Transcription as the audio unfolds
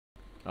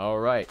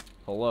Alright.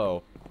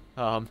 Hello.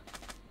 Hi.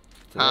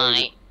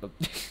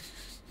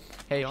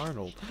 Hey,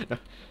 Arnold.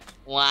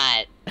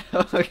 What?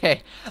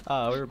 Okay.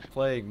 We're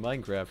playing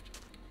Minecraft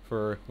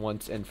for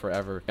once and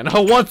forever. And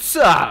what's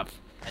up?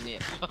 I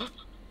need.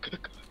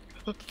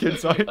 Get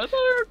inside. I thought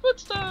I heard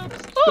footsteps.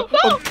 Oh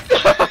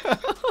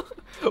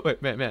no!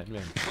 Wait, man.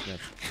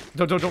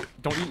 Don't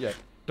eat yet.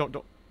 Don't.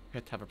 You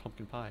have to have a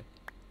pumpkin pie.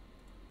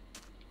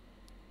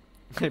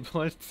 I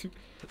pledge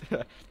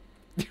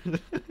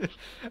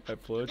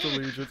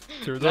allegiance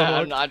to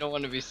the Nah, I don't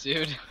want to be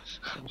sued.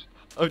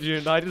 of the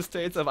United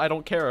States of I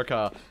don't care, and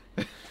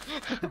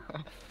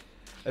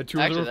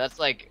to Actually, the... that's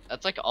like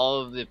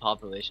all of the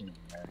population of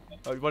America.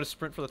 Oh, you want to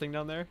sprint for the thing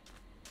down there?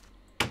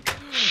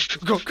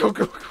 Go!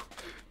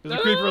 There's a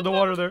creeper in the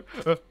water there.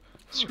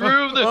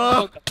 Screw the.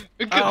 Ow.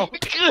 Oh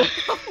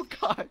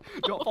god!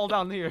 Don't fall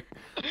down here.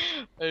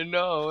 I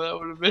know that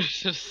would have been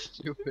such a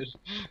stupid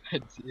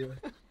idea.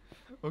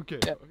 Okay.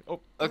 Yeah. Oh.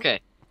 Okay.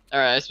 All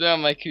right. I spit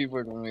on my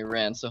keyboard when we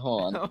ran, so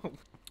hold on. No. Are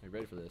you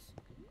ready for this?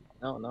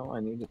 No, I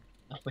need it.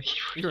 Oh, wait.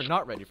 You're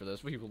not ready for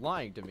this. Were you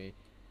lying to me?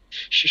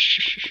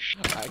 Shh.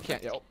 I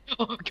can't. Yo.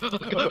 Oh, Go.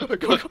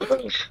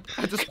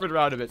 I just sprint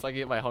around a bit so I can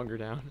get my hunger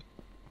down.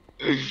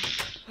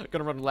 I'm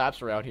gonna run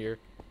laps around here.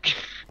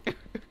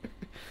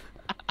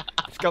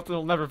 Skeleton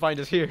will never find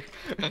us here.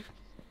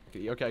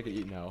 Okay, I can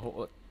eat now.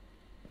 Hold.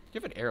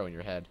 You have an arrow in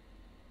your head.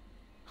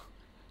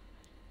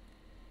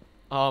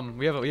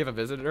 We have a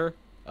visitor.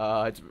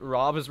 It's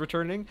Rob is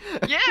returning.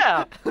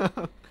 Yeah.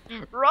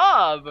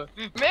 Rob, man,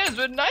 it's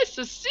been nice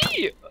to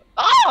see you.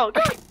 Oh,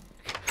 God.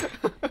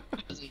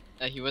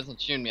 He wasn't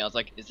shooting me. I was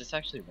like, is this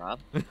actually Rob?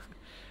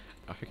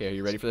 Okay, are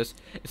you ready for this?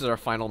 This is our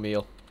final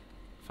meal.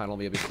 Final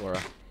meal before.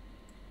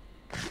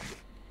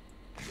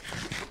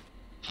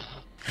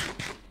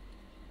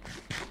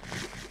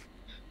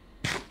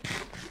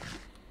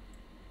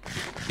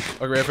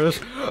 Are you ready for this?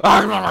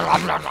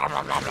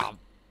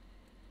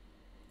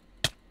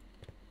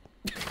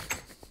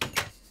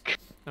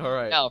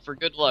 Alright. Now, for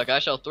good luck, I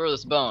shall throw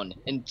this bone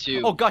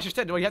into. Oh gosh, you're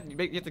dead. No, you have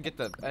to get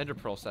the ender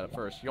pearl set up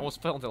first. You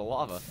almost fell into the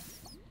lava.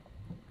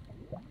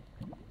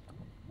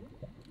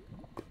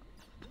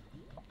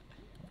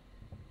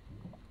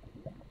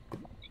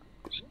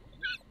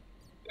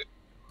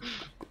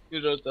 You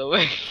don't tell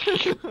me.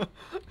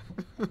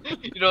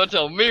 You don't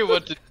tell me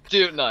what to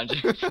do. No,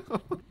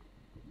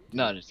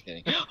 I'm just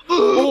kidding.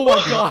 Oh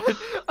my god!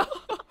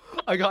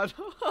 I got.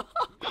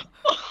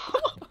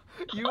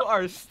 You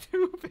are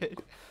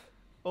stupid.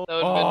 Oh.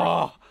 That would've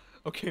been...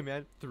 Okay,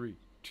 man. 3,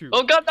 2.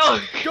 Oh God, no!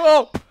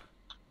 Go!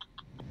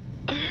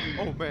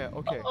 Oh man.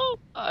 Okay. Oh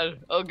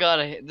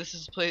God,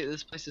 this place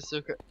is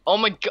so crazy. Oh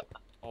my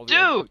God,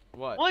 dude!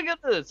 What? Look at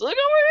this! Look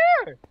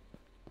over here!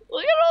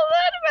 Look at all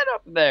that event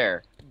up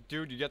there!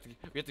 Dude, we have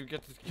to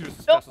get this cute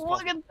as Don't fast as look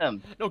possible. at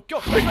them! No, go!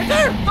 He's right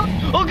there!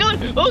 Oh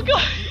God! Oh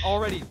God!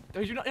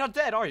 You're not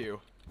dead, are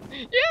you?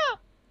 Yeah!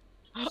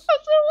 I'm still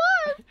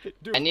alive!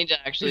 Dude, I need to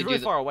actually he's really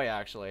do far away,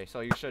 actually,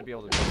 so you should be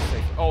able to do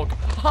safe. Oh,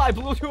 I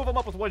blew 2 of them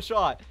up with 1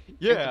 shot.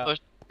 Yeah. push.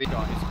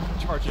 God,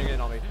 he's charging in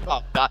on me.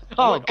 Oh God!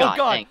 Oh God!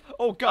 Dang.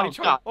 Oh God! Oh,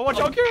 God. Oh, watch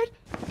out, kid!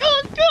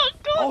 God!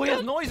 Oh, he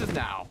has noises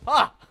now.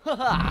 Ah!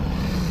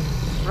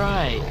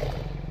 Right.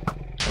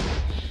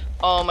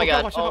 Oh my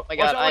God! Oh my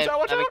God!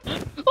 Watch out!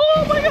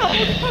 Oh my God!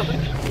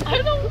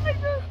 I don't like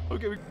this.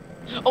 Okay.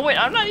 Oh wait,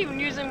 I'm not even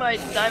using my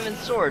diamond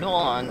sword.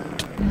 Hold on.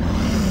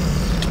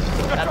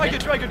 Drag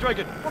it! Oh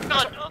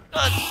God! Oh God!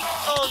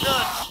 Oh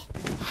God!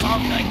 Oh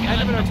my God!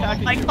 Enderman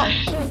attacking my you.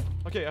 God.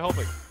 Okay,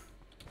 helping.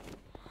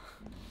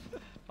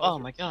 Oh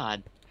my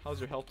God! How's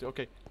your health?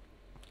 Okay.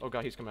 Oh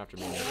God, he's coming after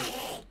me.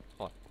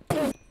 Hold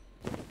on.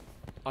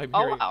 I'm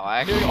Oh hearing.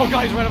 wow! Oh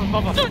God, he's right up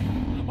above us.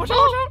 Watch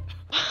out!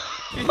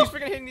 He's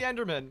freaking hitting the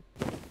Enderman.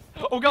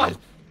 Oh God!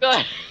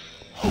 God.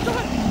 Oh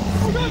God!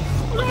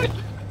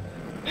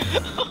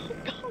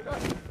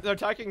 They're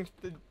attacking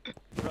the...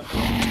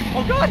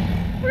 Oh God!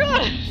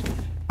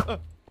 Oh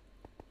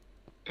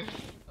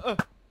God!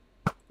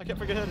 I can't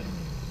freaking hit it.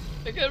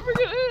 I can't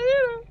forget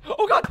it.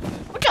 Oh God!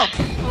 Look out!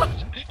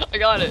 I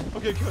got it.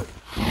 Okay, good.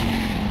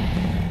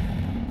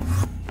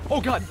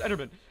 Oh God, it's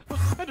Enderman!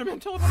 Enderman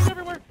teleporting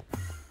everywhere!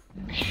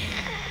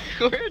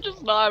 We're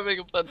just not having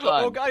a fun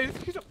time. Oh God,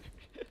 he's up.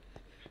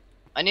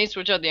 I need to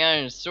switch out the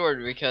iron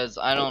sword because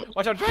I don't.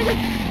 Watch out, dragon!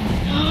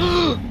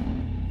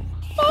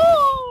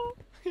 Oh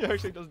He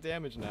actually does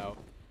damage now.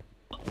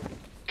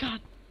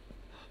 God!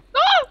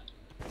 Ah!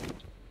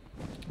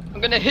 I'm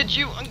gonna hit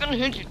you!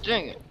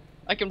 Dang it!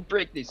 I can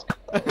break these.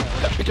 I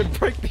can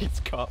break these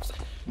cups.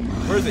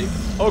 Where is he?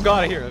 Oh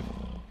God, I hear him.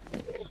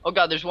 Oh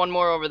God, there's one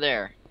more over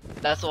there.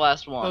 That's the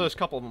last Oh, one. there's a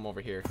couple of them over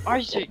here. Are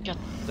you serious? God,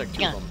 There's like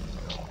 2 of them.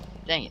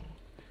 dang it!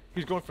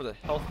 He's going for the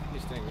health.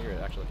 He's staying near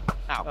it, actually.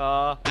 Ow!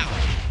 Ow.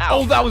 Ow!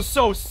 Oh, that was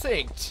so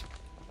synced.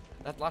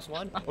 That last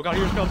one. Oh God,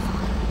 here it comes.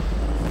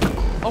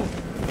 Oh.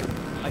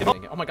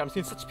 Oh my God, I'm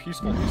seeing such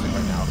peaceful music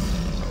right now.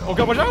 Oh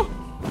God, watch out!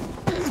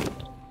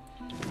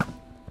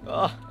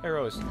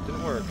 Arrows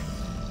didn't work.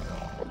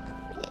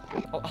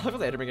 Oh, I love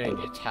the Enderman getting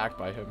attacked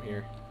by him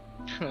here.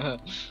 Oh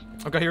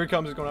God, here he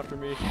comes. He's going after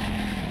me.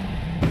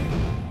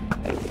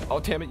 Oh,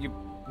 damn it, you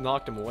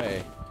knocked him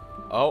away.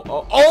 Oh,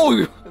 oh,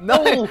 oh!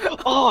 No!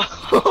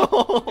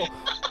 Oh!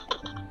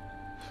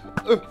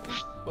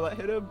 Will that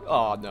hit him?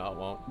 Oh, no, it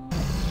won't.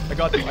 I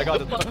got him,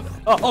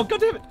 Oh, oh, god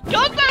damn it!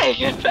 God dang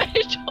it,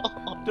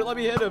 Fangel! Don't let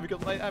me hit him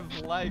because I have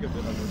lag a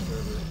bit on this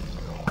server.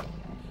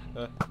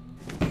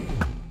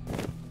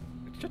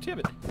 God damn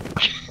it.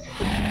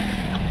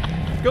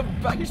 Go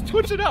back, he's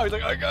twitching out. He's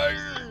like, I got you.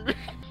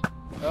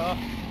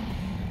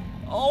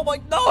 Oh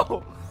my,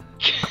 no!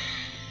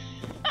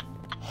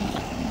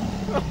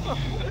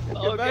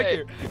 Get back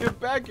here. Get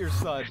back here,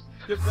 son.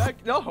 Get back.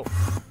 No.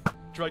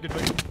 Dragon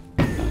back.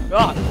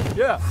 Ah,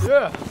 yeah,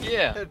 yeah.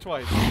 Yeah. Hit it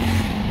twice.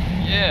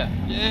 Yeah,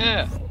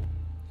 yeah.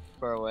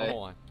 Far away.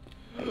 Hold on.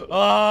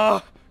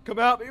 Ah, come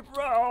at me,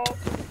 bro.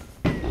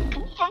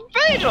 From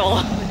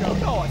Fangel!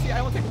 No, see, I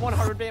only take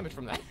 100 damage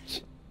from that.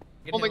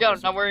 Oh my god,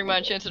 I'm not wearing my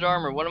enchanted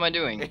armor. What am I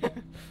doing?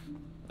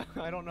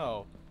 I don't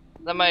know.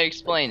 That might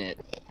explain it.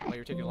 Oh,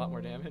 you're taking a lot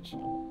more damage?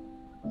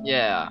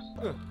 Yeah.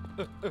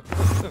 Damn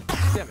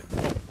it.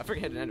 Oh, I freaking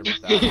hit an ender with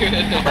that.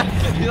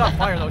 He's on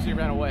fire though, so he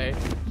ran away.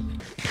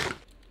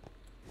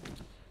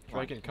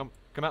 Dragon, come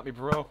at me,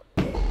 bro.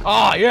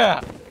 Oh, yeah!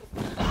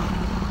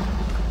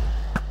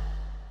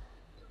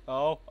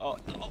 Oh,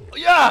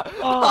 yeah!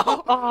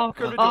 Oh,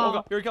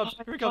 God, here he comes,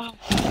 here he comes.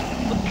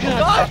 Oh,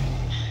 God! I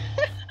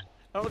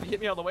don't know if he hit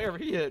me all the way or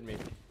if he hit me.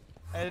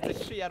 And it's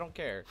a she, I don't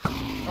care.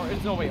 Or,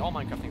 no, wait, all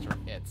Minecraft things are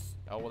hits.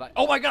 Oh, well, that.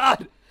 Oh my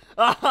god!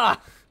 Ah!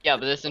 Yeah,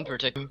 but this in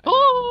particular.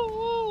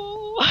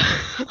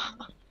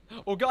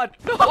 Oh god!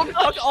 No!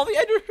 Oh, all the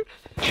ender!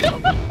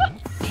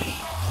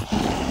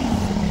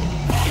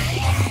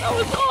 That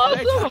was Are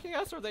they awesome! attacking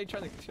us or are they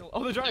trying to kill?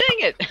 Oh, they're trying. Dang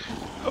it!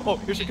 Oh,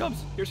 here she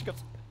comes! Here she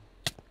comes!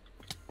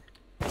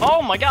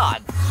 Oh my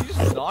god! She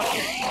just knocked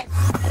me.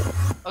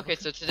 Okay,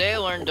 so today I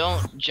learned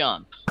don't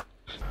jump.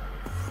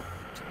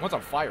 One's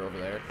on fire over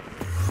there.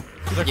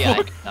 Yeah, I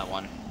hit that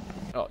one.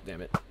 Oh,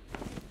 damn it.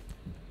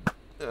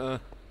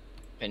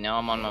 Okay, now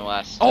I'm on my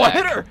last stack. Oh, I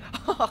hit her!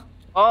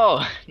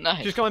 Oh,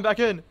 nice. She's coming back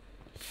in.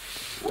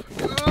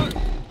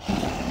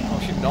 Oh,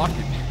 she knocked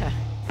me back.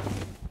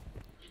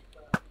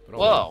 But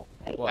Whoa.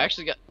 What? I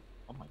actually got...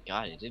 Oh my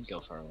god, it did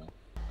go far away.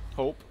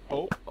 Hope.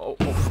 Oh god.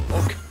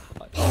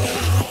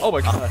 Oh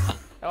my god.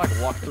 I like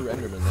walked through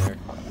Enderman there.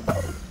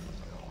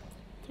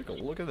 Take a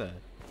look at that.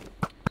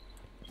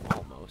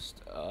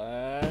 Almost.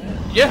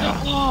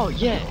 Yeah! Oh,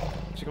 yeah!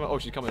 She's coming. Oh,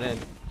 she's coming in.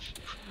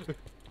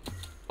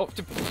 Oh,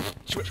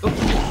 she went.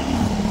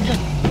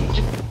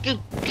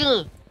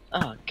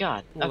 Oh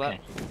god. Well, Okay.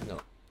 No.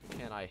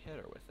 Can I hit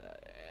her with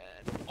that?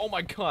 And, oh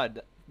my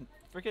god.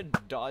 Freaking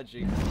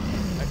dodging.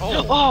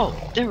 Oh.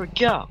 Oh, there we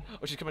go.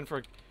 Oh, she's coming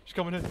for. She's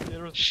coming in.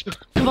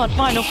 Come on,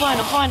 final.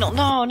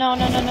 No.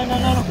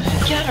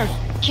 Get her.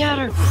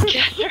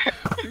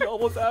 We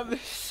almost have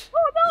this.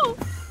 Oh no.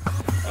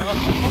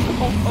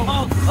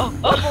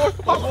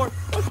 One more.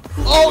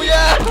 Oh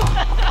yeah!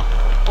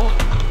 Oh.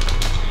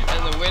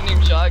 And the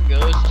winning shot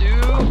goes to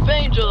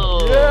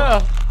Fangel.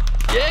 Yeah.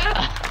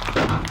 Yeah.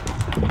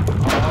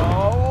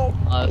 Oh.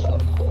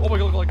 Awesome. Oh my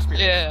god, look like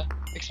experience. Yeah.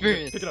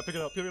 Experience. Pick it up.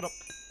 Woo.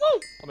 Oh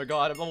my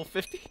god, I'm level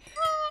 50.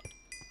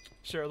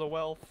 Share the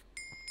wealth.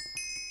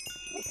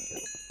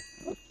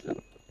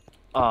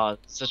 Oh,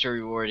 such a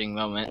rewarding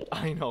moment.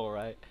 I know,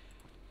 right?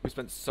 We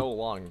spent so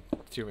long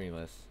doing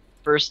this.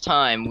 First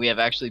time we have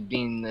actually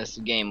beaten this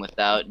game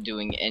without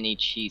doing any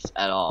cheats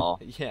at all.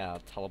 Yeah,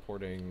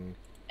 teleporting.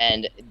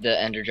 And the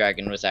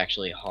Enderdragon was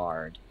actually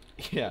hard.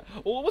 Yeah.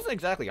 Well, it wasn't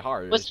exactly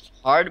hard. It was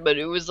hard, but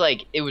it was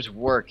like, it was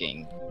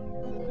working.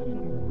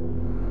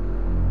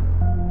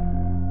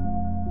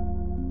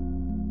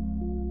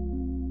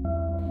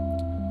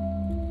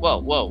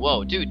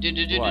 Whoa, dude.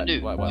 What?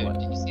 Dude, What?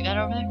 did you see that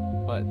over there?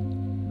 What?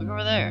 Look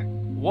over there.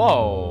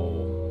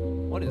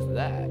 Whoa! What is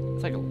that?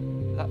 It's like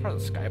is that part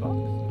of the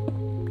skybox?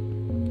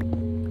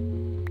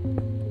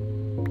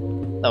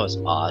 That was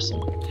awesome.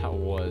 That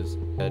was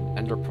an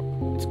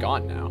it's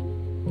gone now.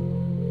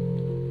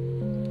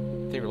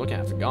 The thing we're looking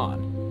at is gone.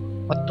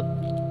 What the?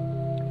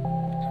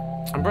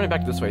 I'm running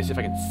back this way, see if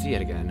I can see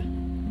it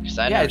again.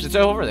 Yeah, it's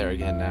over there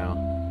again now.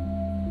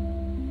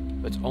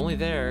 But it's only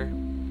there.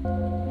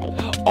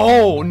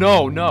 Oh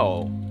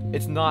no!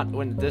 It's not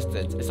in the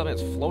distance. It's something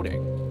that's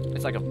floating.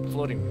 It's like a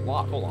floating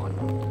block. Hold on.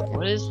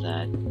 What is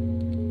that?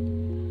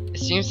 It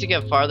seems to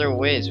get farther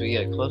away as we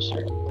get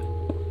closer.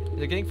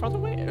 Is it getting farther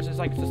away? Or is it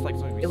like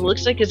something we It see?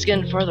 looks like it's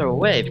getting farther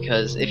away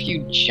because if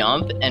you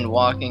jump and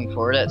walking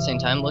forward at the same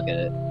time, look at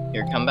it.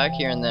 Here, come back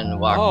here and then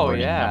walk Oh forward.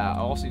 yeah.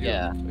 I'll also do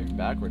Yeah. it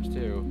backwards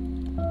too.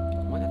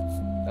 What?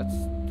 That's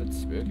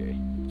spooky.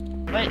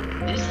 What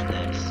is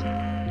this?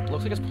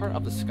 Looks like it's part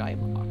of the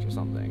skybox or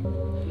something.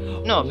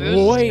 No, if it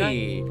was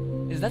Wait,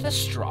 is that a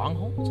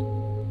stronghold?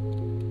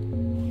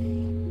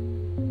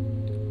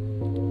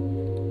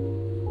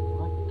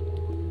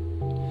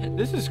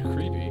 This is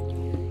creepy.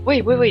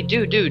 Wait,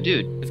 dude.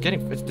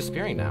 It's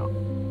disappearing now.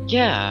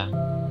 Yeah.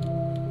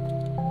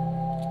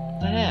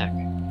 What the heck?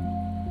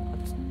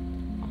 That's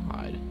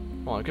odd.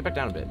 Hold on, get back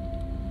down a bit.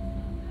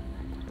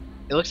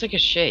 It looks like a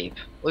shape.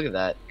 Look at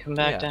that. Come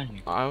back down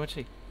here. I would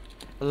say.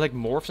 It like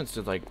morphs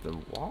into like the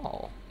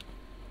wall.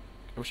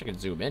 I wish I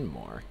could zoom in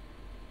more.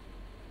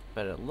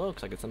 But it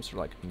looks like it's some sort of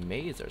like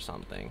maze or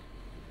something.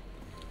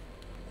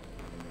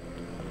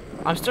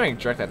 I'm staring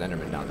directly at the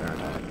Enderman down there,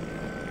 aren't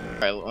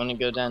I? Alright, wanna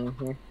go down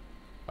here?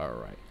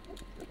 Alright.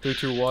 3,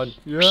 2, 1.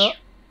 Yeah.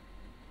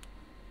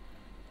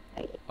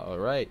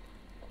 Alright.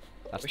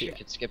 That's Wish I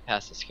could skip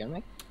past the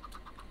skirmish.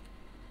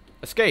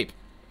 Escape!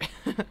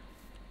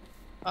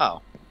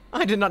 Oh,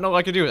 I did not know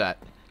I could do that.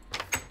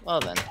 well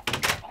then.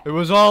 It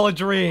was all a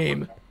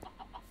dream.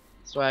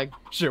 Swag.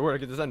 Shit, where'd I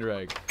get this Ender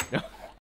egg?